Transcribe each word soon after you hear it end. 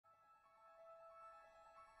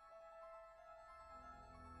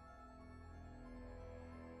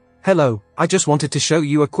Hello, I just wanted to show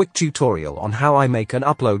you a quick tutorial on how I make and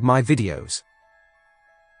upload my videos.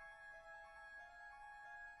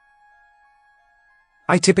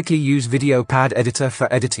 I typically use Video Pad Editor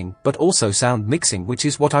for editing, but also sound mixing, which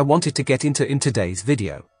is what I wanted to get into in today's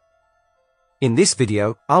video. In this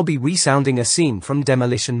video, I'll be resounding a scene from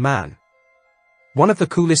Demolition Man, one of the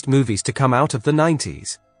coolest movies to come out of the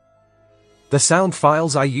 90s. The sound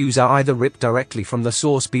files I use are either ripped directly from the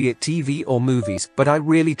source, be it TV or movies, but I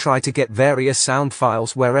really try to get various sound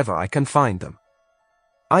files wherever I can find them.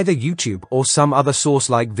 Either YouTube or some other source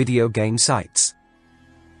like video game sites.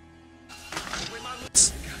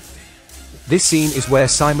 This scene is where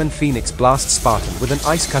Simon Phoenix blasts Spartan with an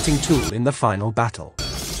ice-cutting tool in the final battle.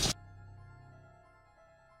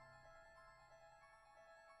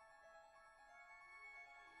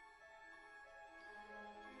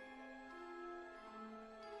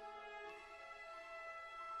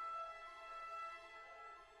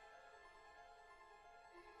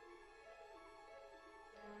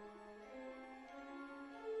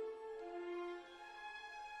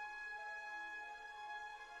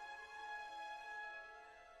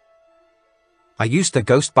 I used the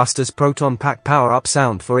Ghostbusters Proton Pack power-up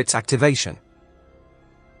sound for its activation.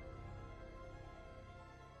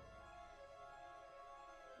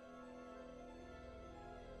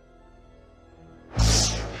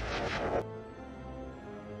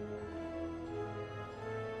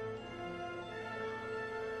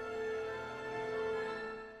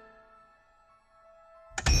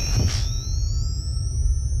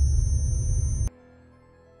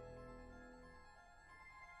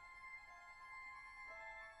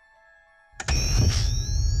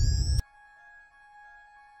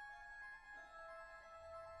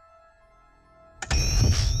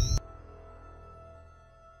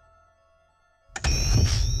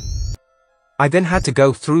 I then had to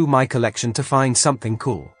go through my collection to find something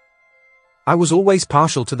cool. I was always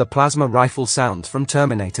partial to the plasma rifle sounds from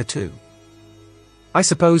Terminator 2. I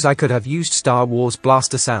suppose I could have used Star Wars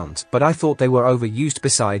blaster sounds, but I thought they were overused.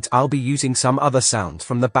 Besides, I'll be using some other sounds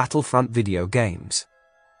from the Battlefront video games.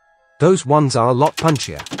 Those ones are a lot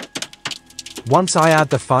punchier. Once I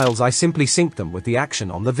add the files, I simply sync them with the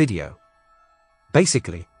action on the video.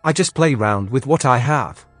 Basically, I just play around with what I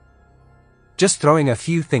have. Just throwing a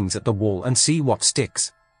few things at the wall and see what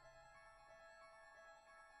sticks.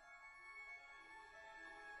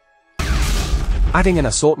 Adding an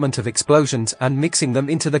assortment of explosions and mixing them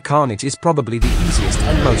into the carnage is probably the easiest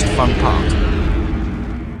and most fun part.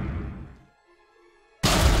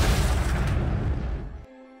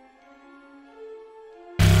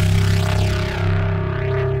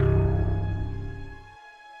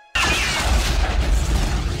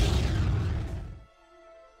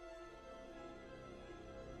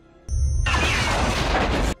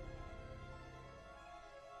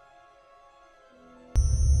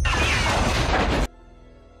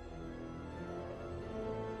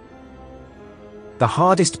 The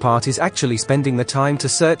hardest part is actually spending the time to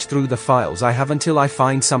search through the files I have until I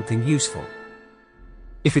find something useful.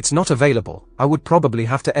 If it's not available, I would probably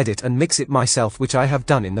have to edit and mix it myself, which I have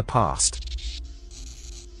done in the past.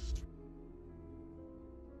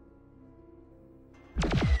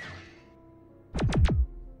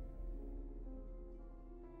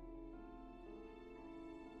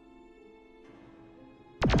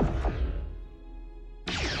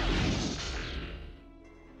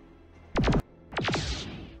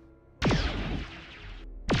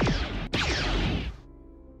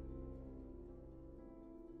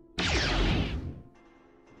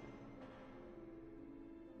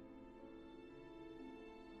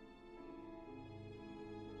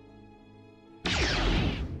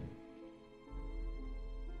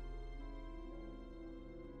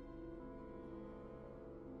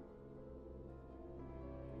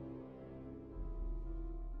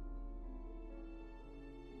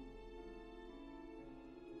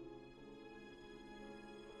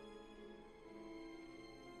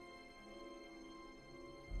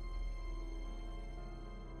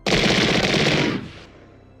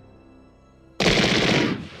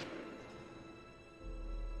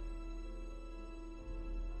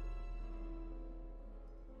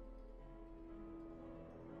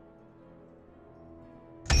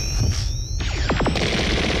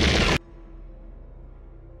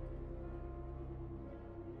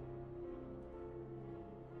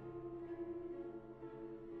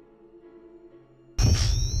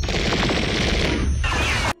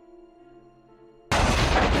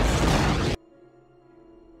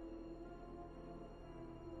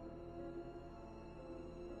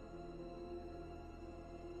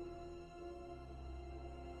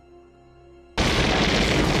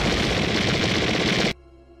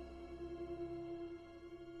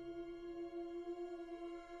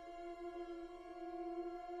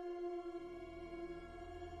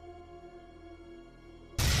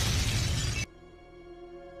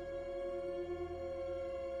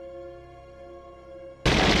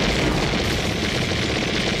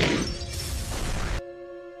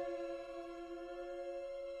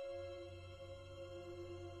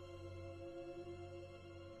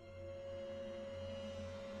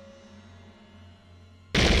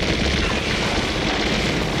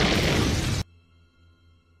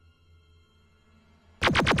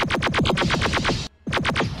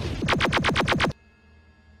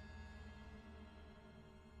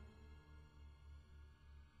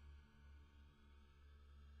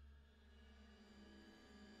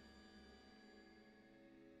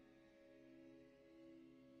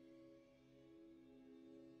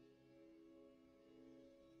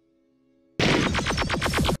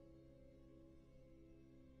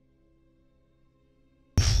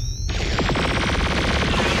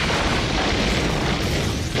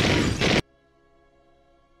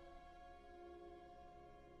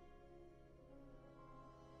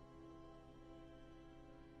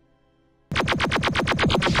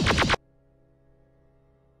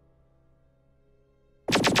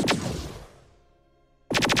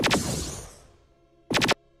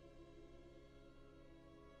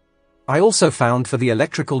 I also found for the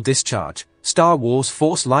electrical discharge, Star Wars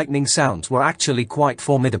Force lightning sounds were actually quite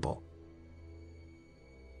formidable.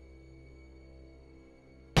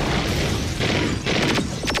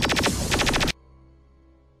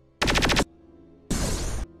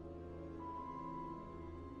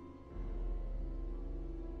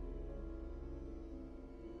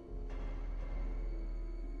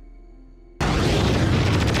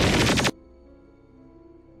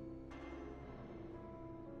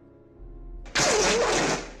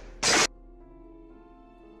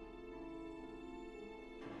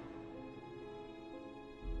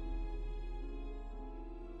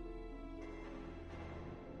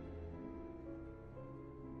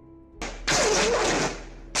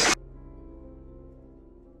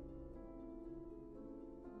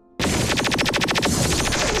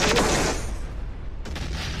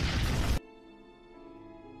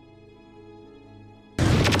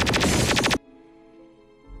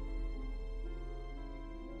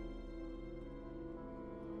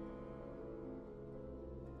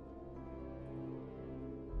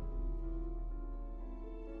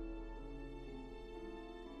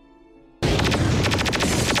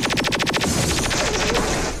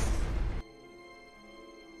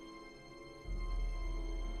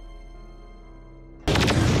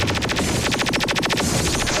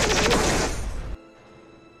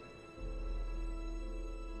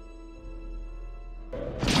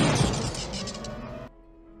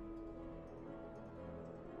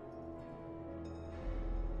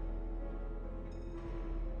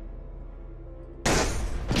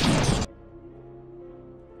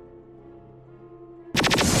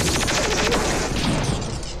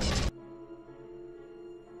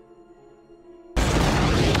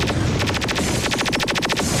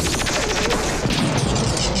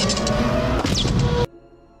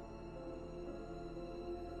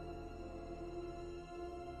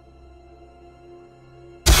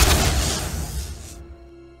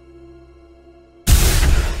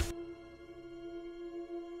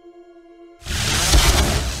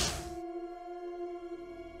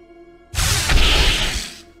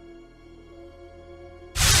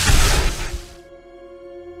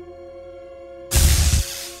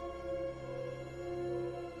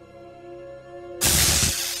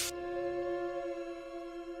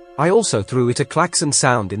 I also threw it a klaxon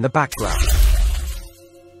sound in the background.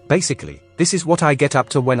 Basically, this is what I get up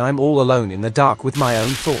to when I'm all alone in the dark with my own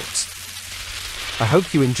thoughts. I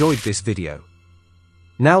hope you enjoyed this video.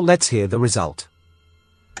 Now let's hear the result.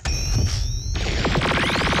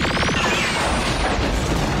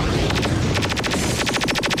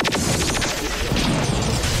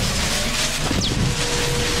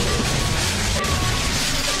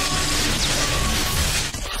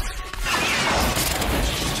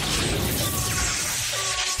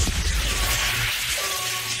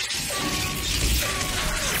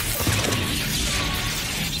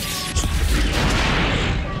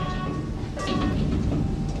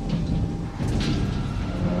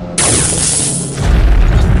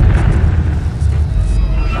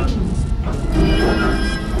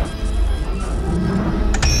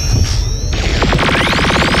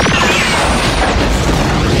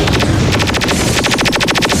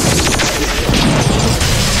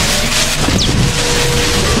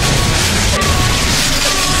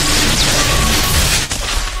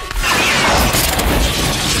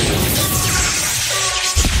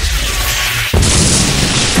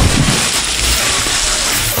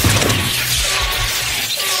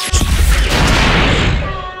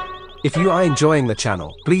 If you are enjoying the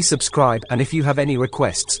channel, please subscribe, and if you have any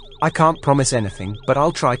requests, I can't promise anything, but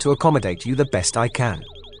I'll try to accommodate you the best I can.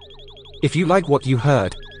 If you like what you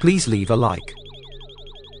heard, please leave a like.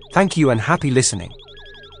 Thank you and happy listening.